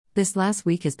This last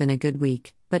week has been a good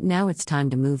week, but now it's time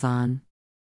to move on.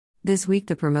 This week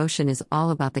the promotion is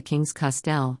all about the King's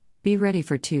Castell. Be ready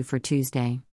for 2 for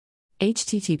Tuesday.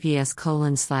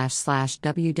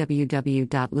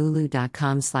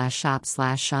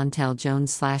 https://www.lulu.com/shop/Chantel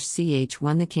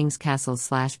Jones/ch1 The King's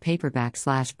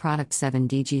Castle/paperback/product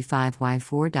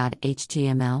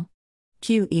 7dg5y4.html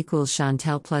Q equals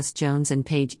Chantel plus Jones and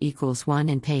page equals 1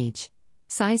 and page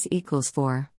size equals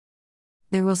 4.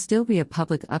 There will still be a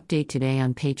public update today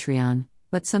on Patreon,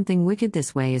 but something wicked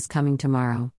this way is coming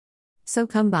tomorrow. So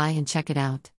come by and check it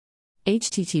out.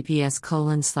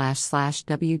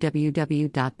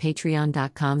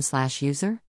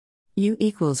 https://www.patreon.com/user U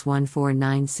equals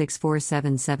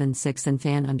 149647776 and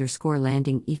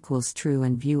fan_landing equals true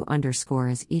and view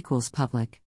 _ is equals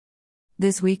public.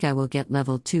 This week I will get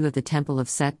level 2 of the Temple of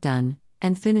Set done,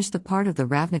 and finish the part of the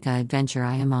Ravnica adventure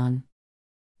I am on.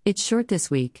 It's short this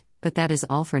week, but that is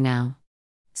all for now.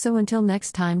 So until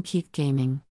next time, keep gaming.